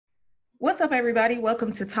What's up, everybody?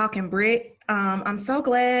 Welcome to Talkin BR. I'm so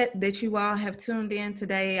glad that you all have tuned in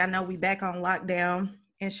today. I know we back on lockdown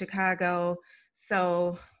in Chicago,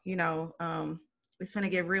 so it's gonna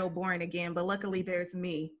get real boring again. But luckily, there's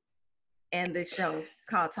me and this show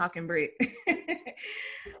called Talkin BR.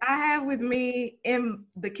 I have with me in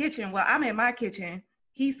the kitchen. Well, I'm in my kitchen.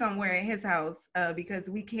 He's somewhere in his house because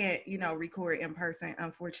we can't, record in person.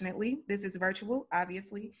 Unfortunately, this is virtual,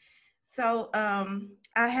 obviously. So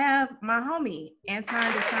I have my homie,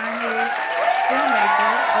 Anton Deshawn here,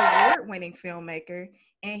 filmmaker, award-winning filmmaker,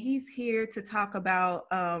 and he's here to talk about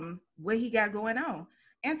what he got going on.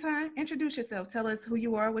 Anton, introduce yourself. Tell us who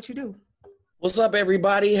you are, what you do. What's up,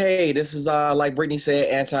 everybody? Hey, this is like Brittany said,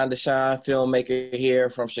 Anton Deshawn, filmmaker here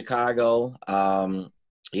from Chicago.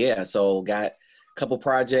 So got a couple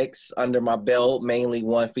projects under my belt, mainly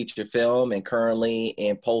one feature film, and currently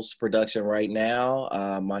in post-production right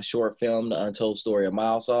now. My short film, The Untold Story of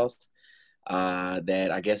Mildsauce,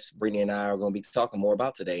 that I guess Brittany and I are going to be talking more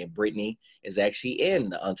about today. And Brittany is actually in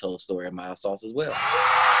The Untold Story of Mildsauce as well.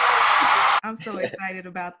 I'm so excited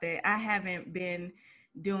about that. I haven't been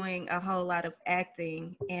doing a whole lot of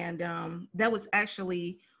acting, and that was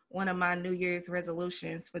actually one of my New Year's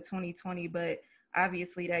resolutions for 2020, but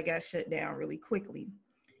obviously that got shut down really quickly.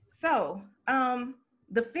 So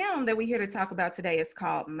the film that we're here to talk about today is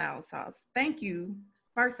called Mildsauce. Thank you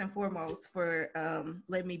first and foremost for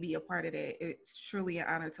letting me be a part of that. It's truly an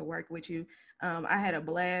honor to work with you. I had a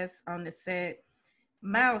blast on the set.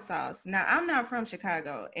 Mildsauce. Now, I'm not from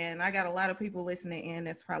Chicago, and I got a lot of people listening in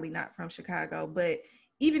that's probably not from Chicago, but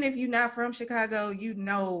even if you're not from Chicago, you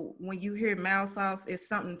know when you hear Mildsauce, it's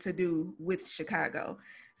something to do with Chicago.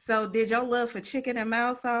 So did your love for chicken and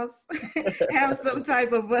Mildsauce have some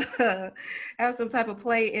type of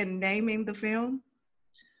play in naming the film?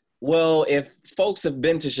 Well, if folks have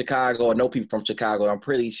been to Chicago or know people from Chicago, I'm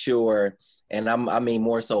pretty sure, and I mean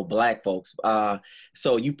more so Black folks.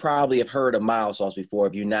 So you probably have heard of Mildsauce before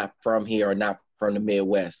if you're not from here or not from the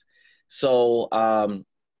Midwest. So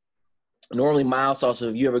normally Mildsauce,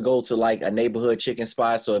 if you ever go to like a neighborhood chicken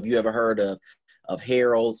spot, so if you ever heard of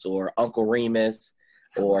Harold's or Uncle Remus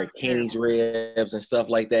or Kenny's Ribs and stuff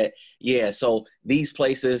like that. Yeah, so these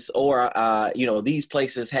places these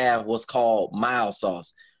places have what's called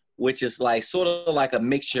Mildsauce, which is like sort of like a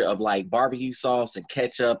mixture of like barbecue sauce and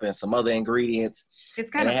ketchup and some other ingredients. It's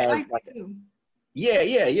kind of spicy too. Yeah,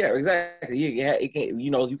 exactly.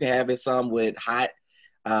 You can have it some with hot,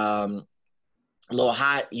 a little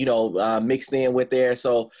hot, mixed in with there.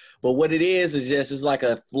 So, but what it is it's like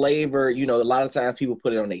a flavor. A lot of times people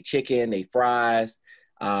put it on their chicken, their fries.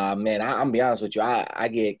 Man, I'm gonna be honest with you. I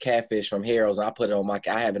get catfish from Harold's. I have it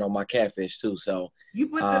on my catfish too. So you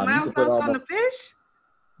put the mild sauce on the fish?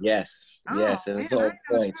 Yes, oh, yes, and it's man, on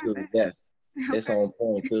point too. that. Yes, Okay. it's on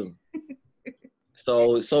point too.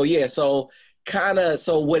 So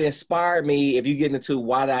what inspired me, if you get into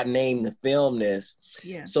why did I name the film this?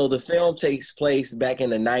 Yeah. So the film takes place back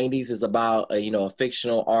in the 90s. It's about a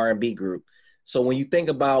fictional R&B group. So when you think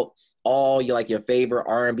about all your favorite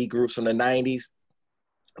R&B groups from the 90s,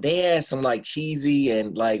 they had some like cheesy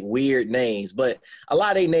and like weird names, but a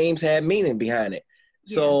lot of their names had meaning behind it.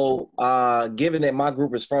 Yeah. So given that my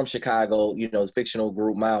group is from Chicago, the fictional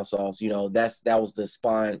group Mildsauce, that was the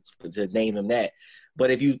spawn to name them that. But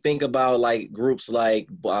if you think about like groups like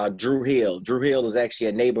Drew Hill is actually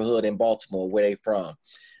a neighborhood in Baltimore where they from.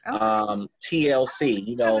 Okay. TLC,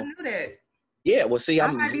 I never knew that. Yeah, well, see, I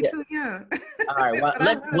might be too young. All right,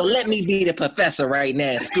 let me be the professor right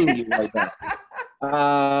now and school you right now.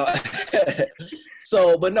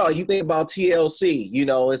 But no, you think about TLC,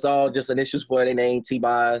 it's all just initials for their name,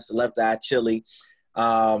 T-Boz, Left Eye Chili.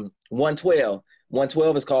 112.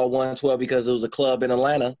 112 is called 112 because it was a club in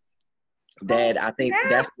Atlanta that I think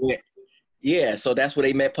that's where, so that's where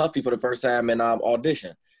they met Puffy for the first time in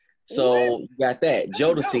audition. So you got that.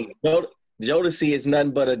 Jodeci is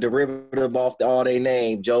nothing but a derivative off all their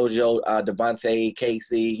name, JoJo, Devontae,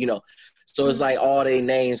 Casey, So it's like all their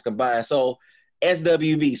names combined. So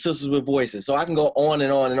SWV, Sisters with Voices. So I can go on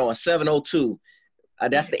and on and on. 702,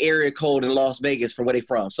 that's the area code in Las Vegas from where they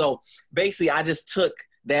from. So basically, I just took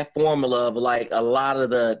that formula of like a lot of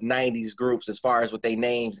the 90s groups as far as what they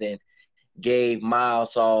names and gave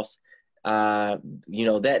Mildsauce,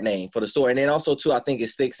 that name for the story. And then also, too, I think it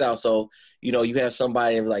sticks out. So, you have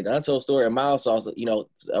somebody like the Untold Story of Mildsauce,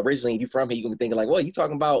 originally if you're from here, you can think like, well, you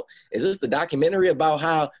talking about, is this the documentary about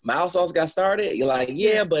how Mildsauce got started? You're like,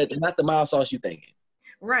 yeah, but not the Mildsauce you thinking.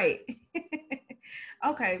 Right.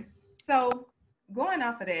 Okay. So going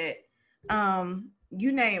off of that,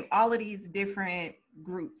 you name all of these different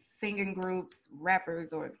groups, singing groups,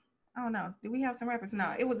 rappers, or Oh no, do we have some rappers?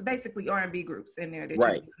 No, it was basically R&B groups in there that you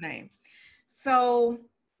Right. just named. So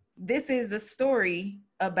this is a story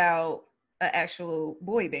about an actual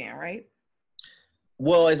boy band, right?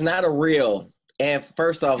 Well, it's not a real. And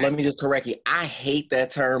first off, let Okay. me just correct you. I hate that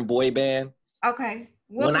term boy band. Okay.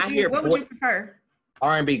 When I hear What would boy you prefer?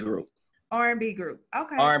 R&B group, R&B group.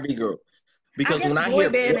 Okay. R&B group, I because guess when I boy hear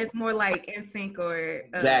band is more like NSYNC or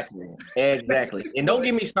exactly, exactly, and don't boy.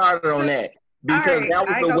 get me started on that All because right, that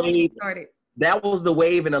was I ain't the gonna get you wave. started. That was the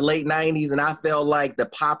wave in the late '90s, and I felt like the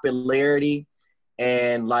popularity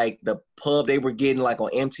and like the pub they were getting like on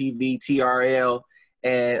MTV, TRL,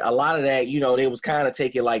 and a lot of that, they was kind of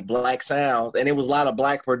taking like black sounds, and it was a lot of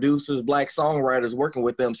black producers, black songwriters working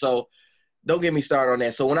with them. So don't get me started on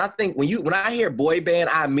that. So when I hear boy band,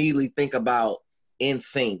 I immediately think about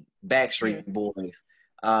NSYNC, Yeah. Backstreet Boys,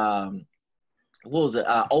 um, what was it,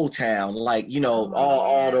 O Town, like Oh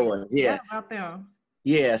all yeah. those, yeah, Forgot about them.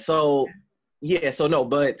 yeah. So no,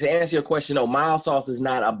 but to answer your question, no, Mildsauce is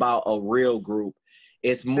not about a real group.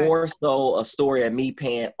 It's Okay. more so a story of me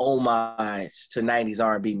paying homage to '90s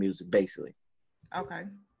R&B music, basically. Okay.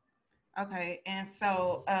 Okay. And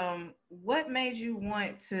so what made you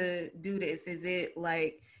want to do this? Is it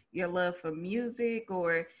like your love for music,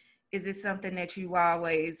 or is it something that you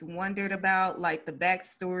always wondered about, like the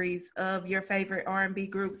backstories of your favorite R&B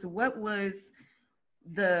groups? What was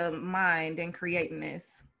the mind in creating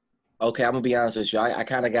this? Okay, I'm gonna be honest with you. I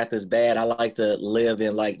kind of got this bad. I like to live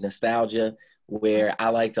in like nostalgia, where I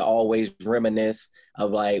like to always reminisce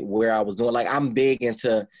of like where I was doing. Like I'm big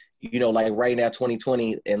into, like right now,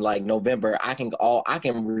 2020 in like November, I can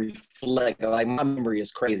reflect. Like my memory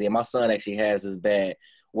is crazy, and my son actually has this bad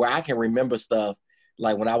where I can remember stuff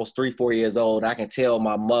like when I was 3, 4 years old. I can tell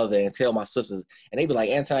my mother and tell my sisters, and they be like,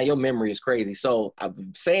 "Anton, your memory is crazy." So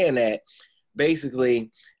I'm saying that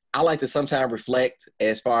basically I like to sometimes reflect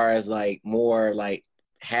as far as like more like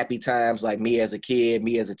happy times, like me as a kid,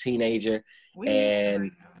 me as a teenager, We need that and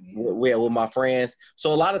right now. with my friends.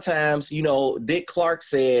 So a lot of times, Dick Clark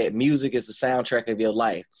said music is the soundtrack of your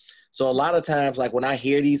life. So a lot of times, like when I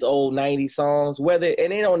hear these old '90s songs, and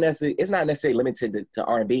they don't necessarily, it's not necessarily limited to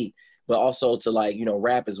R&B, but also to like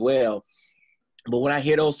rap as well. But when I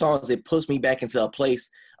hear those songs, it puts me back into a place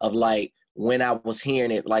of like when I was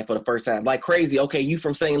hearing it like for the first time. Like crazy. Okay, you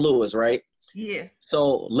from St. Louis, right? Yeah.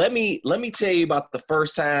 So let me tell you about the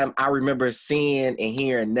first time I remember seeing and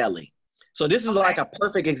hearing Nelly. So this is like Okay. a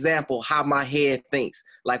perfect example how my head thinks,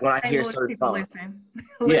 like when I St. hear Louis certain people songs. listen.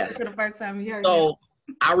 Yes. Listen to the first time you heard that. So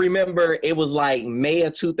I remember it was like May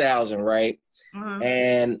of 2000, right? Uh-huh.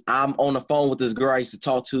 And I'm on the phone with this girl I used to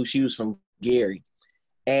talk to. She was from Gary.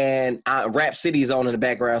 And Rap City's on in the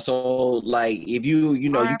background. So like if you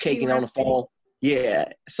R.I.P. caking on Rap the City. phone, yeah.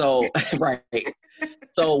 So right.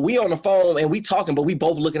 So we on the phone and we talking, but we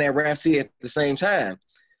both looking at Rap City at the same time.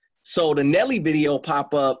 So the Nelly video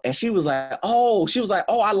pop up and she was like, oh,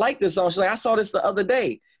 I like this song. She's like, I saw this the other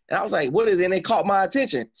day. And I was like, what is it? And it caught my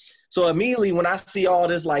attention. So immediately when I see all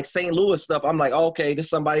this like St. Louis stuff, I'm like, okay, this is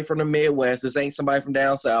somebody from the Midwest. This ain't somebody from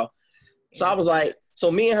down south. So I Yeah. was like,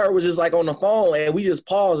 so me and her was just like on the phone and we just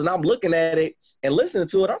paused and I'm looking at it and listening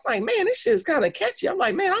to it. I'm like, man, this shit is kind of catchy. I'm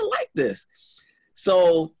like, man, I like this.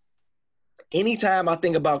 So anytime I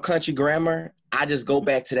think about country grammar, I just go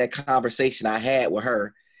back to that conversation I had with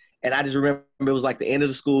her. And I just remember it was like the end of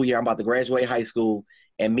the school year. I'm about to graduate high school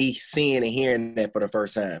and me seeing and hearing that for the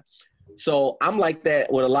first time. So I'm like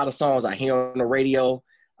that with a lot of songs I hear on the radio,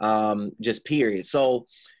 just period. So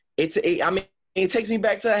I mean, it takes me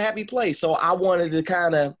back to a happy place. So I wanted to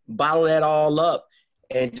kind of bottle that all up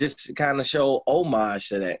and just kind of show homage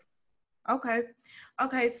to that. Okay.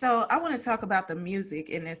 Okay. So I want to talk about the music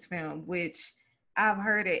in this film, which I've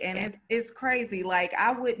heard it and it's crazy. Like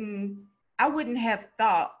I wouldn't have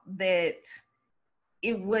thought that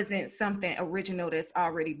it wasn't something original that's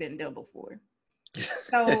already been done before.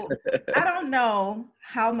 So I don't know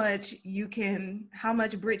how much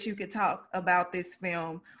Brit you could talk about this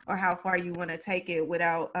film or how far you want to take it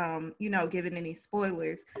without, giving any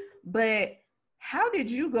spoilers. But how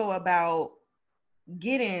did you go about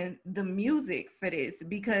getting the music for this?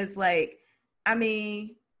 Because like, I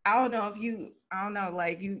mean, I don't know,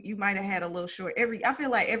 like you might have had a little short. I feel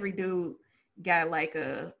like every dude got like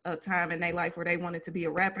a time in their life where they wanted to be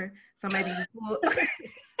a rapper. So maybe you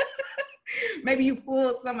maybe you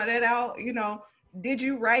pulled some of that out. Did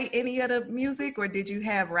you write any of the music or did you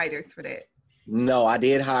have writers for that? No, I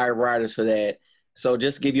did hire writers for that. So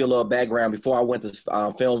just to give you a little background, before I went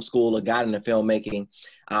to film school or got into filmmaking,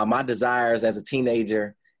 my desires as a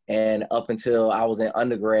teenager and up until I was in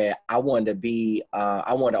undergrad, I wanted to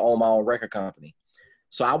own my own record company.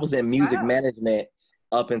 So I was in music Wow. management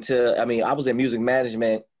up until, I mean, I was in music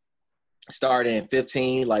management starting in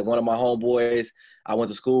 15. Like one of my homeboys I went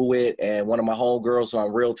to school with and one of my homegirls who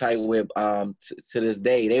I'm real tight with to this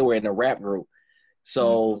day, they were in a rap group.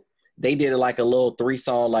 So they did like a little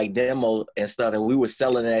 3-song like demo and stuff, and we were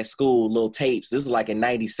selling it at school, little tapes. This was like in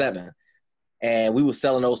 97. And we were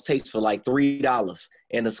selling those tapes for like $3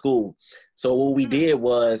 in the school. So what we did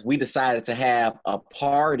was we decided to have a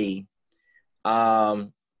party,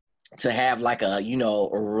 to have like a, you know,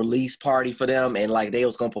 a release party for them, and like they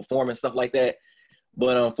was gonna perform and stuff like that.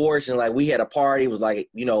 But unfortunately, like we had a party, it was like,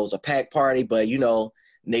 you know, it was a packed party, but you know,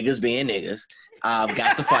 niggas being niggas,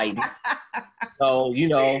 got to fighting. So, you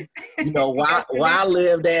know, why I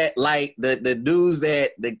lived at, like the dudes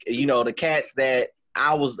that the cats that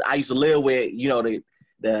I used to live with, you know,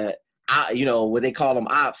 you know, what they call them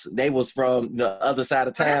ops, they was from the other side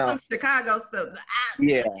of town. That's some Chicago stuff.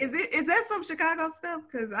 Yeah. Is that some Chicago stuff?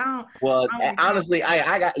 Because I don't. Well, honestly,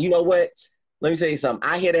 I got, you know what? Let me tell you something.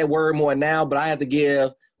 I hear that word more now, but I have to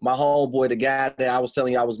give my homeboy, the guy that I was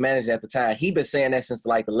telling you I was managing at the time, he been saying that since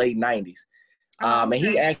like the late 90s.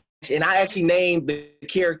 Okay. And I actually named the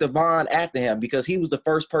character Vaughn after him because he was the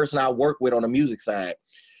first person I worked with on the music side.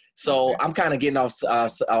 So I'm kind of getting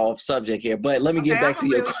off subject here, but let me get back to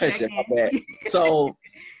your question. So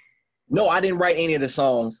no, I didn't write any of the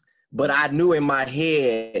songs, but I knew in my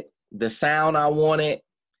head the sound I wanted.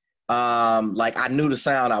 Like I knew the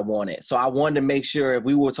sound I wanted. So I wanted to make sure if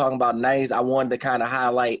we were talking about 90s, I wanted to kind of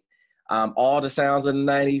highlight all the sounds of the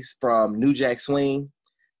 90s, from New Jack Swing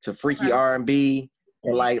to freaky R&B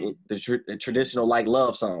and like the traditional like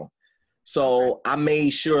love song. So I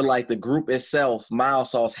made sure like the group itself,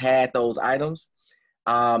 Mildsauce, had those items.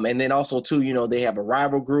 And then also too, you know, they have a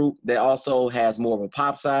rival group that also has more of a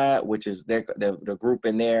pop side, which is the group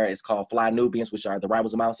in there is called Fly Nubians, which are the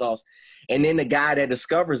rivals of Mildsauce. And then the guy that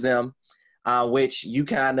discovers them, which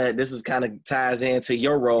this is kind of ties into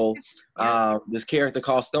your role. This character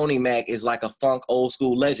called Stony Mac is like a funk old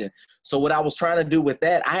school legend. So what I was trying to do with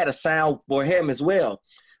that, I had a sound for him as well.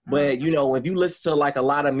 But, you know, if you listen to like a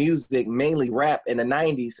lot of music, mainly rap in the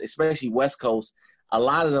 90s, especially West Coast, a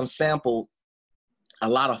lot of them sampled a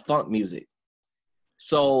lot of funk music.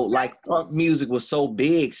 So like funk music was so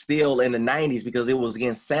big still in the 90s because it was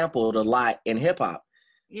getting sampled a lot in hip hop.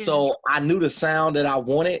 Yeah. So I knew the sound that I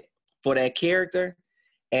wanted for that character.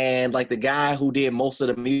 And like the guy who did most of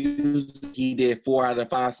the music, he did 4 out of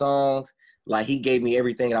 5 songs. Like he gave me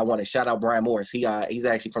everything that I wanted. Shout out Brian Morris. He's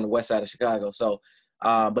actually from the west side of Chicago. So,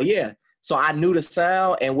 but yeah, so I knew the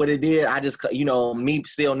sound, and what it did, I just, you know, me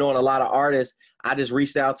still knowing a lot of artists, I just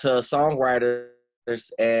reached out to songwriters,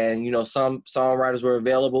 and, you know, some songwriters were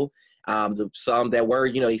available. Some that were,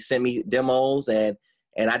 you know, he sent me demos, and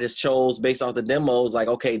I just chose based off the demos, like,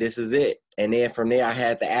 okay, this is it. And then from there, I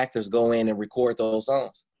had the actors go in and record those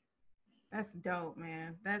songs. That's dope,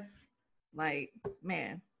 man. That's like,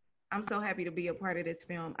 man, I'm so happy to be a part of this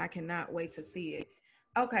film. I cannot wait to see it.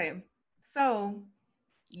 Okay, so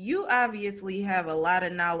you obviously have a lot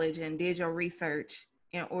of knowledge and did your research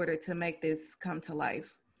in order to make this come to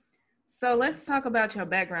life. So let's talk about your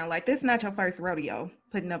background. Like, this is not your first rodeo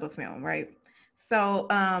putting up a film, right? So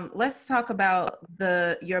let's talk about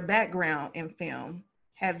your background in film.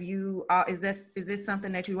 Have you, is this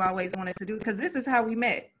something that you always wanted to do? Because this is how we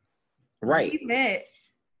met. Right. We met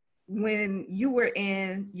when you were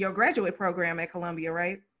in your graduate program at Columbia,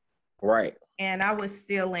 right? Right. And I was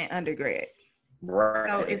still in undergrad. Right.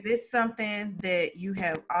 So is this something that you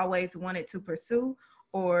have always wanted to pursue,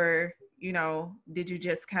 or, you know, did you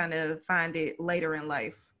just kind of find it later in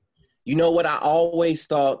life? You know what? I always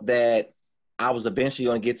thought that I was eventually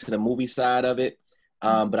going to get to the movie side of it.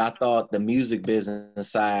 But I thought the music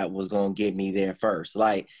business side was going to get me there first.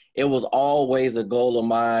 Like, it was always a goal of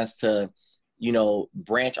mine to, you know,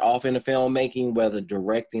 branch off into filmmaking, whether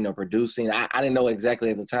directing or producing. I didn't know exactly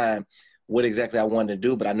at the time what exactly I wanted to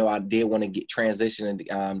do, but I know I did want to get transition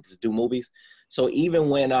and to do movies. So even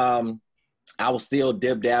when I was still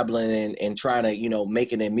dabbling and trying to, you know,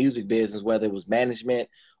 make it in music business, whether it was management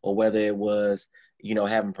or whether it was, you know,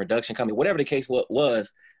 having production company, whatever the case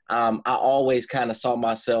was, I always kind of saw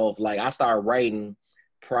myself, like, I started writing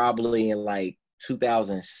probably in like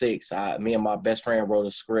 2006. Me and my best friend wrote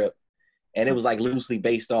a script, and it was like loosely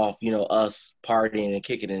based off, you know, us partying and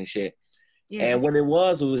kicking and shit. Yeah. And what it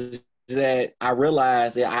was that I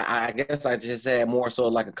realized that I guess I just had more so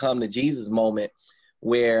like a come to Jesus moment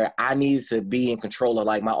where I need to be in control of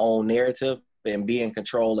like my own narrative and be in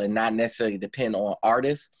control and not necessarily depend on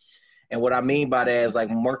artists. And what I mean by that is like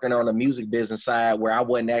working on the music business side where I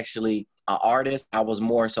wasn't actually an artist. I was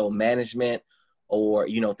more so management or,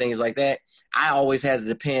 you know, things like that, I always had to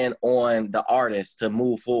depend on the artist to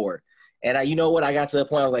move forward. And you know what, I got to the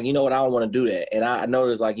point I was like, you know what, I don't want to do that. And I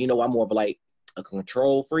noticed, like, you know, I'm more of like a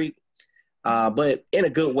control freak, but in a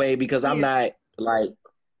good way, because I'm Yeah, not like,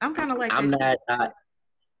 I'm kind of like I'm that too. not,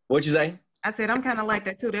 what'd you say? I said I'm kind of like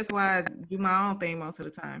that too. That's why I do my own thing most of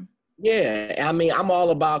the time. Yeah, I mean, I'm all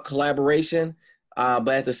about collaboration, but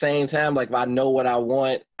at the same time, like if I know what I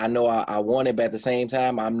want, I know I want it, but at the same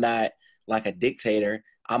time, I'm not like a dictator.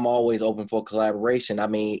 I'm always open for collaboration. I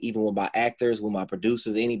mean, even with my actors, with my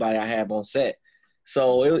producers, anybody I have on set.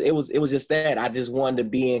 So it was just that I just wanted to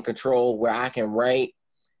be in control where I can write,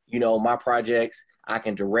 you know, my projects, I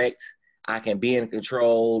can direct, I can be in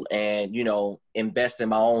control, and, you know, invest in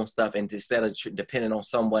my own stuff, and instead of depending on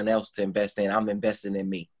someone else to invest in, I'm investing in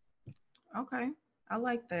me. Okay, I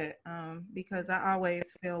like that because I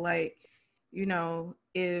always feel like, you know,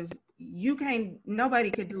 if you can't,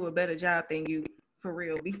 nobody could do a better job than you for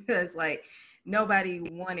real because like nobody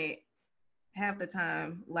wanted half the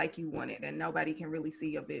time like you want it, and nobody can really see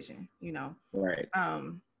your vision, you know. Right.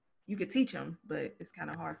 um you could teach them, but it's kind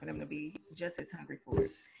of hard for them to be just as hungry for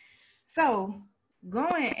it. So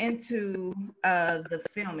going into the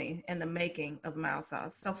filming and the making of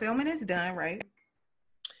Mildsauce, so filming is done, right?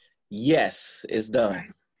 Yes, it's Okay,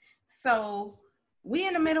 done. so we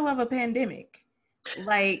in the middle of a pandemic,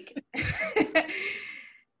 like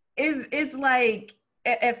it's like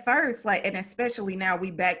at first, like, and especially now we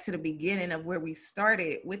back to the beginning of where we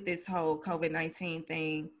started with this whole COVID-19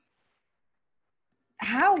 thing.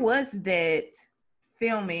 How was that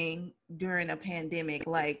filming during a pandemic?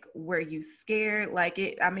 Like, were you scared? Like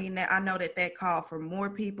it, I mean, I know that that called for more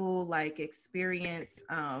people, like experienced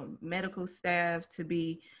medical staff to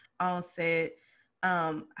be on set.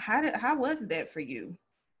 How was that for you?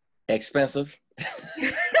 Expensive.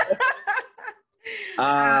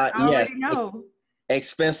 I Yes, already know.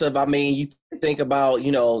 expensive. I mean, you think about,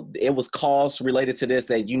 you know, it was costs related to this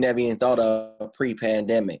that you never even thought of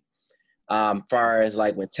pre-pandemic. Far as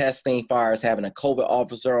like with testing, far as having a COVID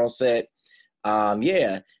officer on set.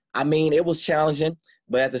 Yeah, I mean, it was challenging,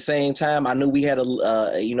 but at the same time, I knew we had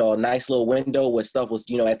you know, a nice little window where stuff was,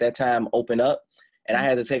 you know, at that time open up, and I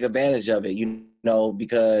had to take advantage of it, you know,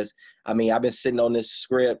 because I mean, I've been sitting on this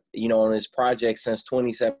script, you know, on this project since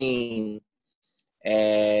 2017,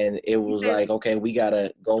 and it You was said like, okay, we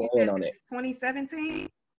gotta go you in said on it. since 2017.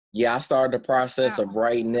 Yeah, I started the process of Wow,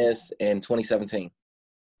 writing this in 2017.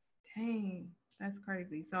 dang, that's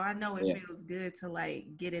crazy. So I know it Yeah. feels good to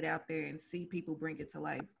like get it out there and see people bring it to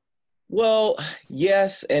life. Well,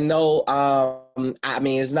 yes and no. I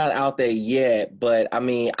mean, it's not out there yet, but I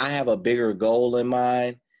mean, I have a bigger goal in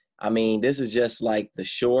mind. I mean, this is just like the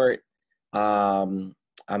short. Um,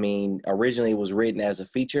 I mean, originally it was written as a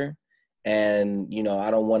feature, and you know,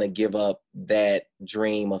 I don't want to give up that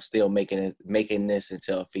dream of still making this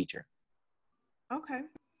into a feature. Okay.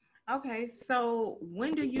 Okay. So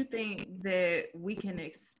when do you think that we can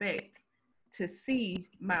expect to see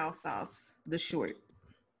Mild Sauce, the short?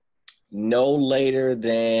 No later.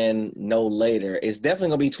 It's definitely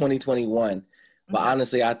gonna be 2021, but Okay.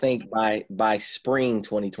 honestly, I think by spring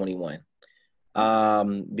 2021.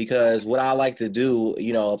 Because what I like to do,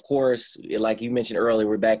 you know, of course, like you mentioned earlier,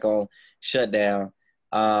 we're back on shutdown.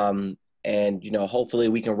 And, you know, hopefully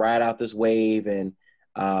we can ride out this wave, and,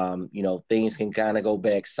 you know, things can kind of go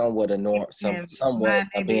back somewhat a And somewhat mind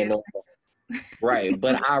they of being business. normal. Right.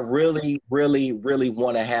 But I really, really, really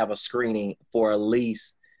want to have a screening for at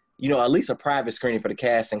least, you know, at least a private screening for the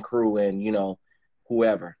cast and crew and, you know,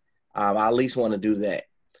 whoever. I at least want to do that.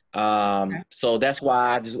 So that's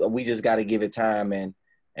why we just got to give it time,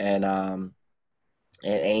 and um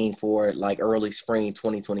and aim for it like early spring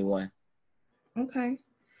 2021. Okay.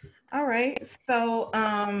 All right. So,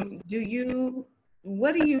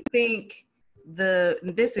 what do you think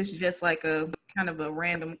this is just like a kind of a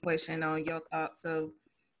random question on your thoughts of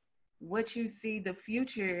what you see the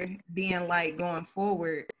future being like going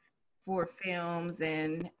forward for films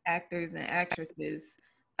and actors and actresses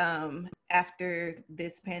after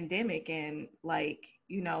this pandemic and like,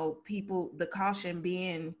 you know, people, the caution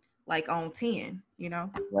being like on 10, you know?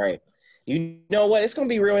 Right. You know what? It's gonna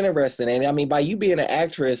be real interesting. And I mean, by you being an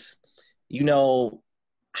actress, you know,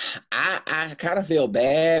 I kind of feel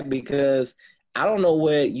bad because I don't know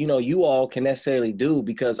what, you know, you all can necessarily do,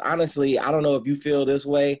 because honestly, I don't know if you feel this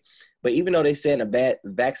way, but even though they said a bad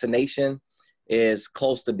vaccination is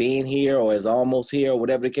close to being here or is almost here or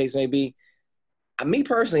whatever the case may be, me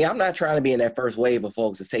personally, I'm not trying to be in that first wave of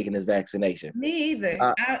folks that's taking this vaccination. Me either.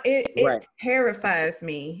 Uh, It right. terrifies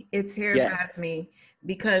me. It Yes. terrifies me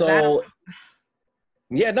because I don't. So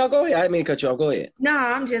Yeah, no, go ahead. I didn't mean to cut you off. Go ahead. No,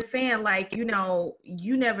 I'm just saying, like, you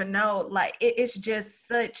never know. Like, it's just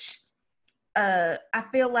such I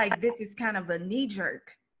feel like this is kind of a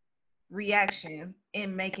knee-jerk reaction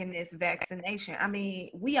in making this vaccination. I mean,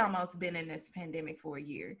 we almost been in this pandemic for a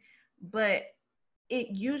year, but it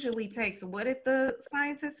usually takes, what did the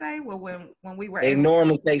scientists say? Well, when we were It able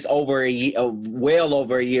normally takes over a year, well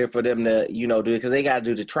over a year for them to, do it, because they got to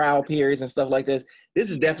do the trial periods and stuff like this. This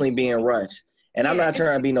is yeah, definitely being rushed. And I'm yeah, not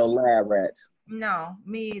trying to be no lab rats. no,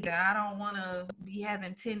 me either. I don't want to be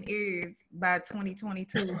having 10 ears by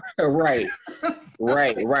 2022. Right, So,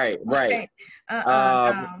 right. like, Um,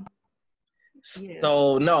 no. Yeah.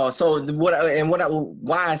 so no, so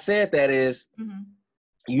why I said that is,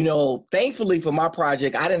 Mm-hmm. thankfully for my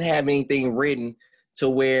project, I didn't have anything written to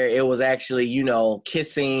where it was actually,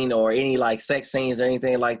 kissing or any like sex scenes or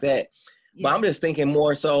anything like that. But Yeah. I'm just thinking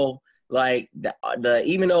more so like the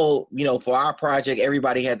even though, for our project,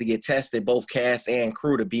 everybody had to get tested, both cast and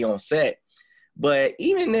crew, to be on set. But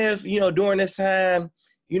even if, during this time,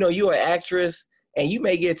 you're an actress and you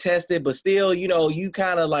may get tested, but still, you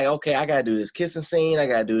kind of like, okay, I got to do this kissing scene. I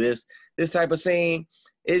got to do this type of scene.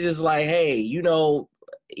 It's just like, hey,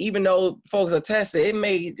 even though folks are tested, it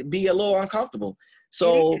may be a little uncomfortable. It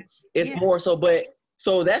So is. it's Yeah. more so, but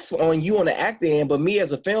so that's on you on the acting end. But me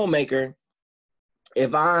as a filmmaker,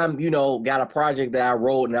 if I'm, got a project that I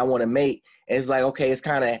wrote and I want to make, and it's like, okay, it's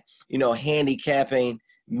kind of, handicapping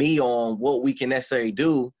me on what we can necessarily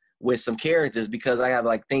do with some characters, because I have to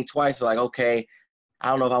like think twice, like, okay, I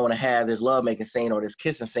don't know if I want to have this lovemaking scene or this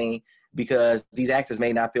kissing scene, because these actors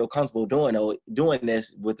may not feel comfortable doing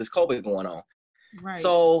this with this COVID going on. Right.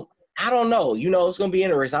 So I don't know. It's gonna be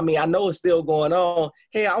interesting. I mean, I know it's still going on.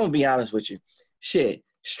 Hey, I'm gonna be honest with you. Shit,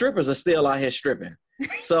 strippers are still out here stripping.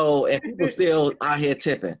 So, and people still out here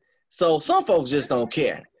tipping. So some folks just don't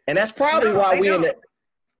care, and that's probably No, why they we in don't.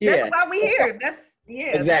 the That's yeah. why we here. That's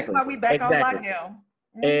Exactly, why we back on exactly, lockdown.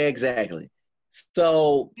 Mhm. exactly.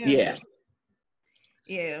 So Yeah. yeah,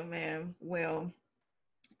 Yeah, man. Well,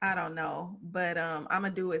 I don't know, but I'm gonna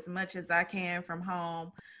do as much as I can from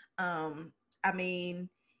home. I mean,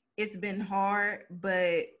 it's been hard,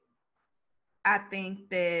 but I think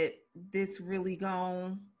that this really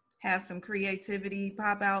gonna have some creativity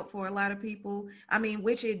pop out for a lot of people. I mean,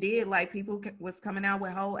 which it did. Like, people was coming out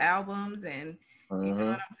with whole albums, and you know what mm-hmm.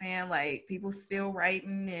 I'm saying. Like, people still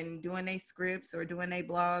writing and doing their scripts or doing their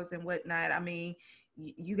blogs and whatnot. I mean,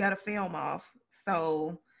 you got to film off,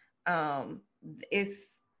 so um,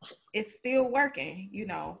 it's still working.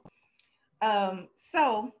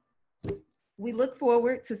 So we look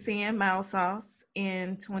forward to seeing Mildsauce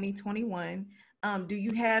in 2021. Do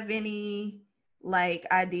you have any like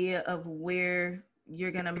idea of where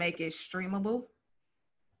you're gonna make it streamable,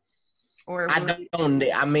 or I will you? don't.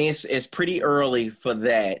 I mean, it's pretty early for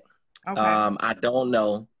that. Okay, I don't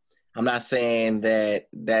know. I'm not saying that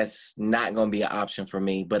that's not going to be an option for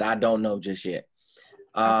me, but I don't know just yet.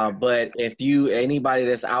 okay, But if anybody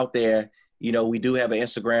that's out there, we do have an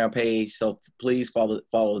Instagram page, so please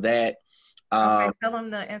follow that. okay. Um, Tell them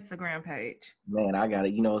the Instagram page. Man, I got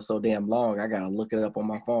it. It's so damn long. I got to look it up on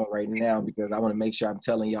my phone right now because I want to make sure I'm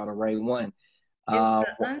telling y'all the right one. It's Uh,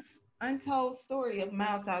 the untold story of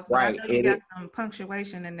Mildsauce, but I right. know you got some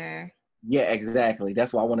punctuation in there. Yeah, exactly.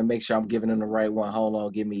 That's why I want to make sure I'm giving them the right one. Hold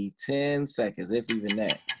on, give me 10 seconds, if even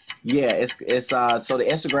that. Yeah, it's so the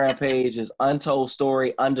Instagram page is Untold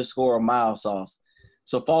Story _Mildsauce.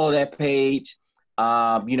 So follow that page.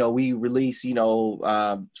 We release,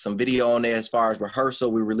 some video on there as far as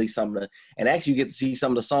rehearsal. We release some of and actually you get to see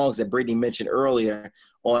some of the songs that Brittany mentioned earlier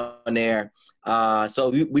on there.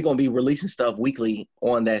 So we're gonna be releasing stuff weekly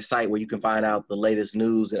on that site where you can find out the latest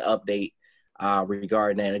news and update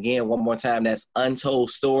regarding that. Again, one more time, that's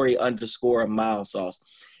Untold Story _Mildsauce.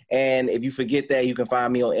 And if you forget that, you can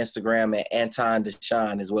find me on Instagram at Anton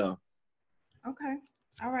Deshawn as well. Okay,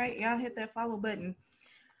 all right, y'all hit that follow button.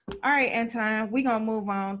 All right, Anton, we're going to move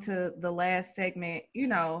on to the last segment.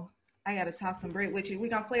 I got to talk some Brit with you. We're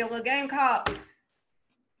going to play a little game called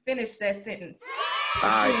Finish That Sentence. All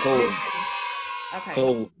right, cool. Okay.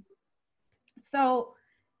 Cool. So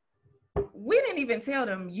we didn't even tell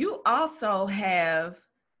them you also have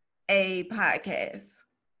a podcast.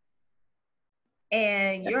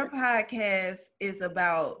 And your podcast is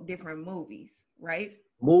about different movies, right?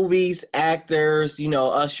 Movies, actors,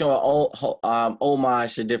 us showing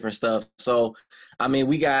homage to different stuff. So, I mean,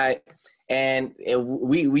 we got, and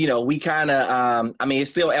we kind of,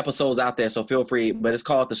 it's still episodes out there, so feel free, but it's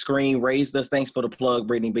called The Screen Raised Us. Thanks for the plug,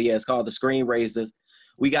 Brittany. But yeah, it's called The Screen Raised Us.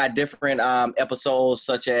 We got different episodes,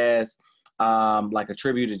 such as like a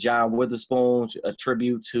tribute to John Witherspoon, a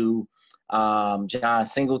tribute to John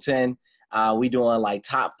Singleton. We doing like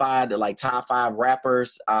top five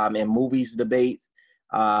rappers and movies debates.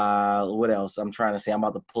 What else? I'm trying to say. I'm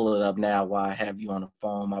about to pull it up now while I have you on the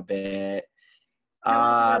phone. My bad.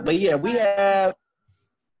 But yeah, we have.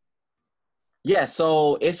 Yeah,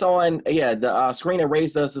 so it's on. Yeah, the Screen That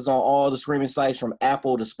Raised Us is on all the streaming sites from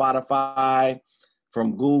Apple to Spotify,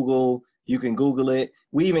 from Google. You can Google it.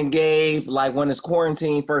 We even gave, like, when this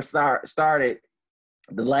quarantine first started,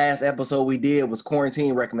 the last episode we did was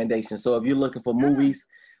quarantine recommendations. So if you're looking for movies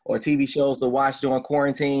or TV shows to watch during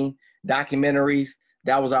quarantine, documentaries,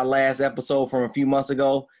 that was our last episode from a few months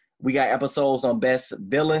ago. We got episodes on best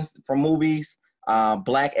villains from movies,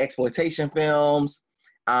 black exploitation films.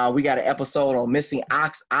 We got an episode on missing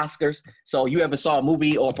Oscars. So you ever saw a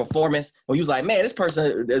movie or a performance where you was like, man, this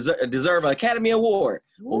person deserve an Academy Award?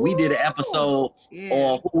 Well, we did an episode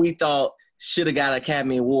on who we thought should have got an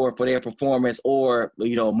Academy Award for their performance or,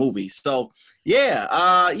 movies. So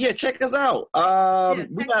check us out.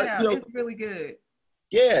 We got, it out. It's really good.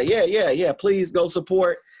 Yeah. Please go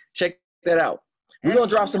support. Check that out. We're gonna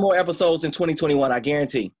drop some more episodes in 2021, I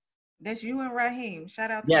guarantee. That's you and Raheem.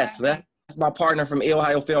 Shout out to Yes, Raheem. that's my partner from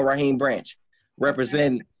Ohio Phil, Raheem Branch,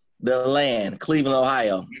 representing the land, Cleveland,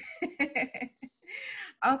 Ohio.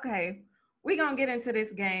 Okay, we're gonna get into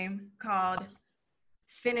this game called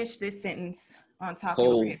Finish This Sentence on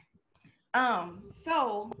Talkin BR.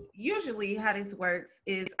 So usually how this works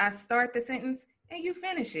is I start the sentence and you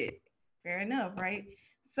finish it. Fair enough, right?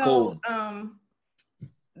 So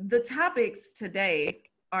the topics today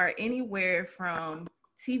are anywhere from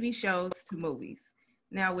TV shows to movies.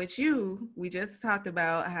 Now with you, we just talked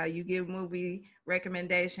about how you give movie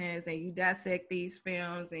recommendations and you dissect these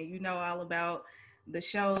films and you know all about the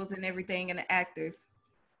shows and everything and the actors.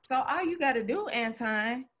 So all you got to do,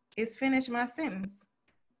 Anton, is finish my sentence.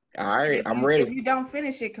 All right, I'm ready. If you don't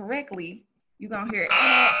finish it correctly, you're going to hear,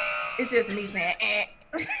 it's just me saying,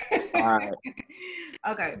 All right.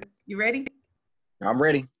 Okay, you ready? I'm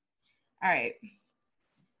ready. All right.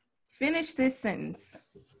 Finish this sentence.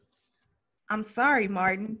 I'm sorry,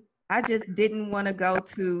 Martin. I just didn't want to go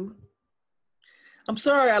to. I'm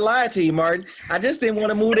sorry I lied to you, Martin. I just didn't want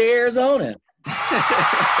to move to Arizona.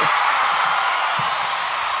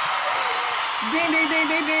 Ding, ding, ding,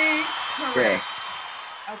 ding, ding. Correct. Yes.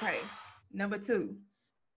 Okay, number 2.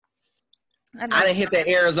 I didn't hit that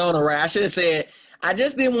Arizona right. I should have said, I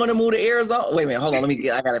just didn't want to move to Arizona. Wait a minute, hold on.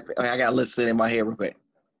 I gotta listen in my head real quick.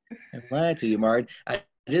 I lied to you, Martin. I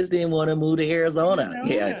just didn't want to move to Arizona.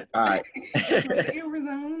 Yeah, all right.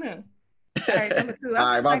 Arizona. All right, number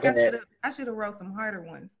 2. I should have wrote some harder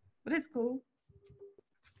ones, but it's cool.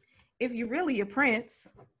 If you're really a prince,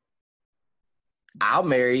 I'll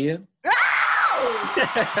marry you. Oh!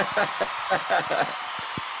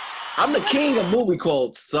 I'm the king of movie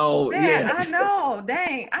quotes, so man, yeah. I know.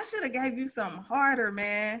 Dang, I should have gave you something harder,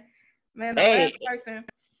 man. Man, the last person.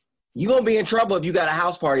 You gonna be in trouble if you got a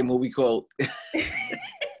house party movie quote.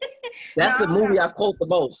 That's the movie I quote the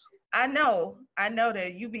most. I know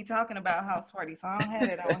that you be talking about house parties, so I don't have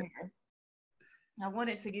it on here. I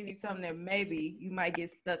wanted to give you something that maybe you might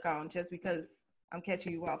get stuck on just because I'm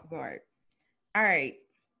catching you off guard. All right.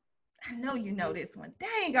 I know you know this one.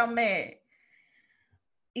 Dang, I'm mad.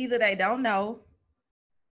 Either they don't know.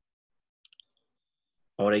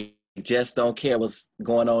 Or they just don't care what's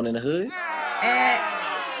going on in the hood. And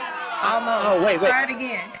almost. Oh, wait. Try it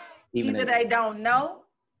again. Either they don't know.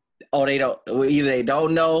 Oh, they don't. Either they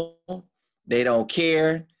don't know, they don't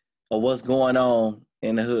care, or what's going on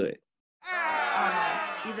in the hood.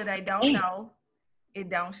 Almost. Either they don't know, it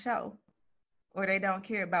don't show, or they don't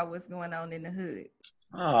care about what's going on in the hood.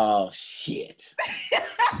 Oh, shit.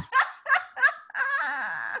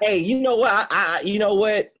 Hey, you know what? You know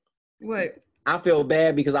what? What? I feel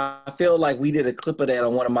bad because I feel like we did a clip of that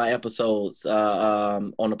on one of my episodes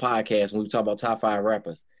on the podcast when we talk about top 5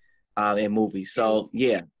 rappers in movies. So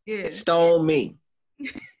yeah. Stone me.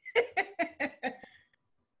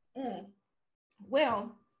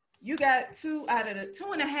 Well, you got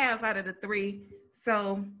 2.5 out of the 3,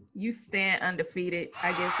 so you stand undefeated.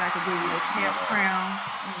 I guess I could give you the camp crown.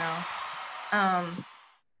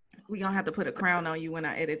 We're gonna have to put a crown on you when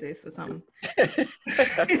I edit this or something.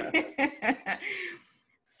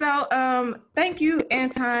 So thank you,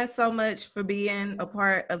 Anton, so much for being a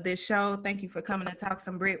part of this show. Thank you for coming to talk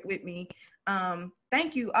some Brit with me.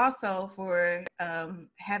 Thank you also for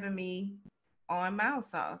having me on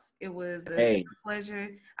Mildsauce. It was a pleasure.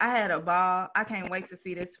 I had a ball. I can't wait to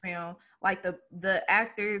see this film. Like the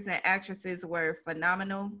actors and actresses were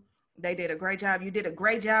phenomenal. They did a great job. You did a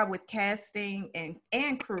great job with casting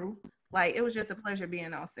and crew. Like, it was just a pleasure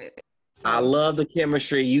being on set. I So love the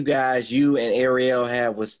chemistry you and Ariel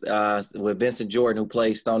have with Vincent Jordan, who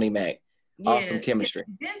plays Stony Mac. yeah, Awesome chemistry.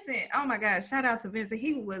 Vincent. Oh my gosh, shout out to Vincent.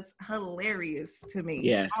 He was hilarious to me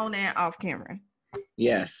Yeah. on and off camera. Yeah,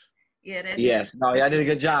 Yes. yeah, that dude. Yes. No, That y'all did a dude.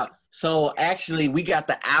 good job. So actually, we got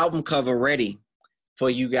the album cover ready for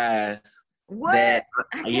you guys. What? That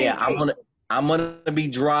I yeah, can't wait. I'm gonna be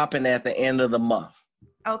dropping at the end of the month.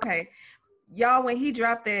 Okay, y'all. When he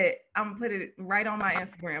dropped that, I'm gonna put it right on my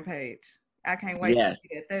Instagram page. I can't wait to Yes. see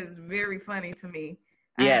that. That's very funny to me.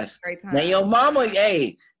 I had a Yes. great Now time. your mama,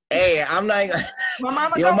 hey, I'm not. My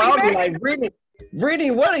mama Your gonna be mom be there. like,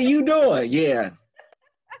 Brittany, what are you doing? Yeah.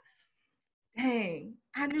 Dang,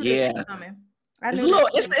 I knew this was Yeah. coming. I It's a knew this little.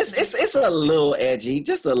 was coming. It's a little edgy,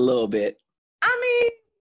 just a little bit. I mean,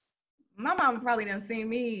 my mama probably done seen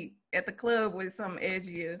me at the club with some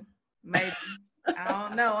edgier, maybe. I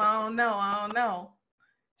don't know. I don't know. I don't know.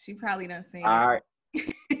 She probably done seen All right.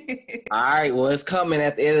 it. All right. Well, it's coming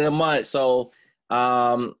at the end of the month, so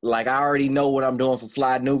like I already know what I'm doing for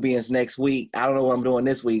Fly Nubians next week. I don't know what I'm doing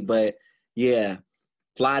this week, but yeah,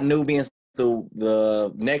 Fly Nubians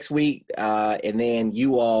the next week, and then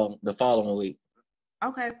you all the following week.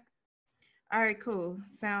 Okay. All right, cool.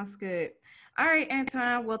 Sounds good. All right,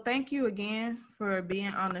 Anton. Well, thank you again for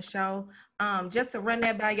being on the show. Just to run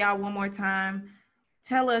that by y'all one more time,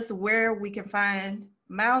 tell us where we can find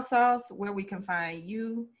Mildsauce, where we can find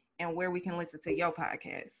you, and where we can listen to your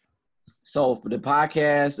podcast. So the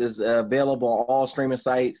podcast is available on all streaming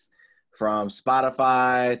sites, from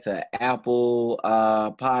Spotify to Apple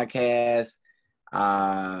Podcasts.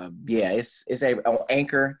 Yeah, it's on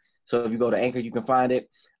Anchor. So if you go to Anchor, you can find it.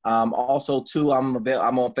 Also, too, I'm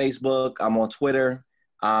on Facebook. I'm on Twitter.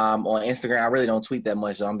 On Instagram. I really don't tweet that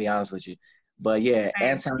much, so I'm gonna be honest with you. But yeah, Same.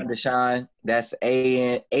 Anton Deshawn. That's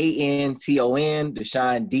Anton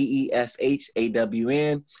Deshawn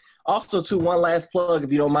DESHAWN. Also, too, one last plug,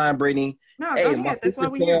 if you don't mind, Brittany. No, go Hey, ahead. That's why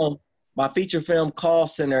we're here. my feature film Call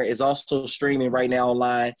Center is also streaming right now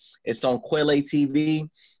online. It's on Quelle TV.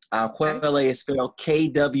 Okay. Quelle is spelled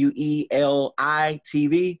KWELI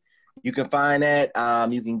TV. You can find that.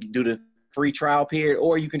 You can do the free trial period,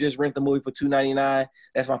 or you can just rent the movie for $2.99.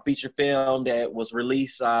 That's my feature film that was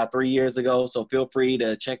released 3 years ago. So feel free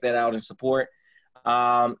to check that out and support.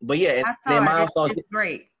 But yeah, and I then saw it. Mildsauce. It's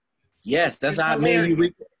great. Yes, that's It's how me and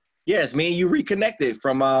hilarious. you. Yes, me and you reconnected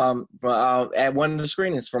from at one of the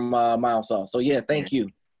screenings from Mildsauce. So yeah, Yeah. thank you.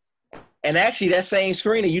 And actually, that same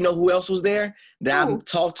screening, you know who else was there that I Ooh.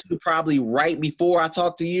 talked to probably right before I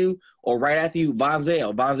talked to you or right after you?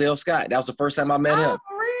 Vonzel Scott. That was the first time I met Oh, him.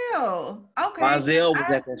 for real? Okay. Vonzel was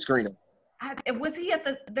at that screening. Was he at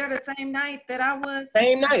there the same night that I was?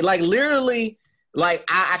 Same night, like literally, like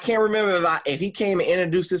I can't remember if he came and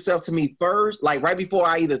introduced himself to me first, like right before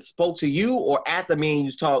I either spoke to you or after me and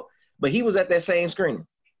you talked. But he was at that same screening.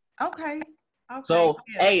 Okay. Okay. So,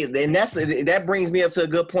 Yeah. hey, and that brings me up to a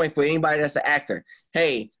good point for anybody that's an actor.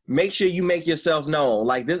 Hey, make sure you make yourself known.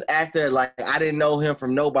 Like this actor, like I didn't know him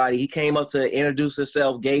from nobody. He came up to introduce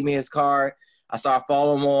himself, gave me his card. I started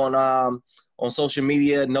following him on social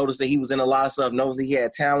media, noticed that he was in a lot of stuff, noticed that he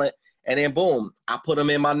had talent, and then boom, I put him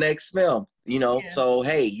in my next film. Yeah. So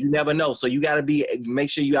hey, you never know. So you got to make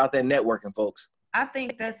sure you out there networking, folks. I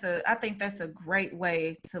think that's a great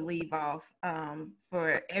way to leave off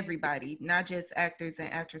for everybody, not just actors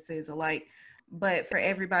and actresses alike, but for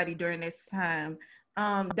everybody during this time.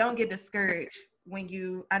 Don't get discouraged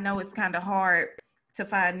I know it's kind of hard to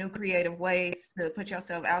find new creative ways to put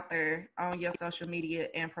yourself out there on your social media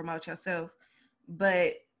and promote yourself.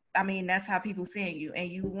 But I mean, that's how people seeing you.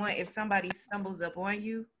 And if somebody stumbles up on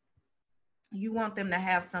you, you want them to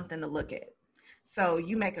have something to look at. So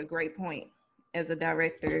you make a great point as a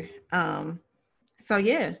director. So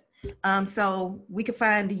yeah. So we can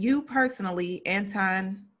find you personally,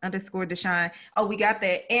 Anton _ Deshawn. Oh, we got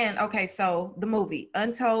that. And okay, so the movie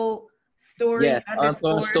Untold Story Yes,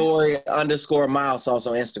 Untold Story _ Mildsauce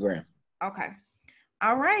on Instagram. Okay.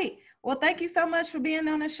 All right. Well, thank you so much for being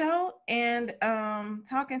on the show and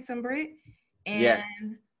talking some Brit. And Yes.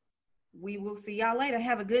 we will see y'all later.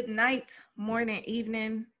 Have a good night, morning,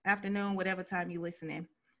 evening, afternoon, whatever time you listening.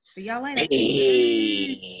 See y'all later.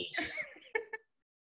 Peace.